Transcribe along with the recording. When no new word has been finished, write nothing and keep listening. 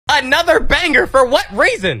Another banger, for what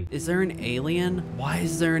reason? Is there an alien? Why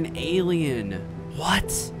is there an alien?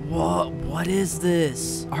 What? What is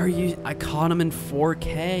this? I caught him in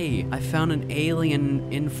 4K. I found an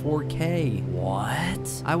alien in 4K.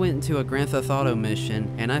 What? I went into a Grand Theft Auto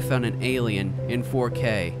mission and I found an alien in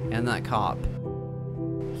 4K and that cop.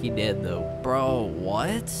 He did though. Bro,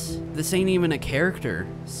 what? This ain't even a character.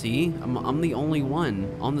 See? I'm the only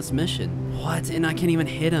one on this mission. What? And I can't even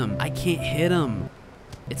hit him. I can't hit him.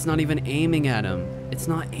 It's not even aiming at him. It's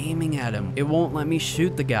not aiming at him. It won't let me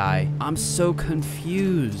shoot the guy. I'm so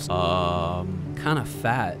confused. Kind of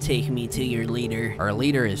fat. Take me to your leader. Our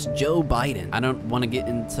leader is Joe Biden. I don't want to get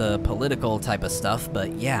into political type of stuff,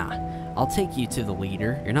 but yeah. I'll take you to the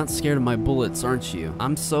leader. You're not scared of my bullets, aren't you?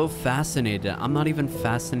 I'm so fascinated. I'm not even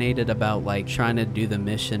fascinated about like trying to do the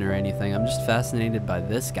mission or anything. I'm just fascinated by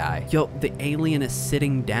this guy. Yo, the alien is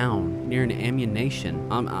sitting down near an ammunition.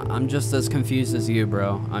 I'm just as confused as you,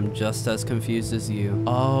 bro. I'm just as confused as you.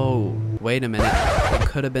 Oh, wait a minute. It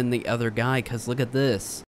could have been the other guy, because look at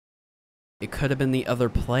this. It could have been the other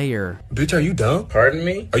player. Bitch, are you dumb? Pardon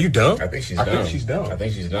me? Are you dumb? I think she's dumb. I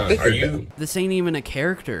think she's dumb. Are you? This ain't even a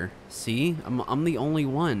character. See? I'm the only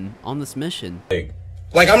one on this mission.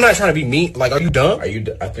 Like, I'm not trying to be mean. Like, are you dumb? Are you?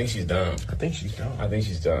 I think she's dumb. I think she's dumb. I think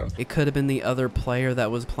she's dumb. It could have been the other player that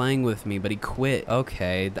was playing with me, but he quit.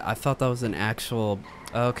 Okay, I thought that was an actual...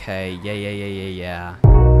 Okay, yeah.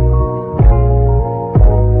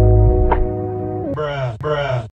 Bruh.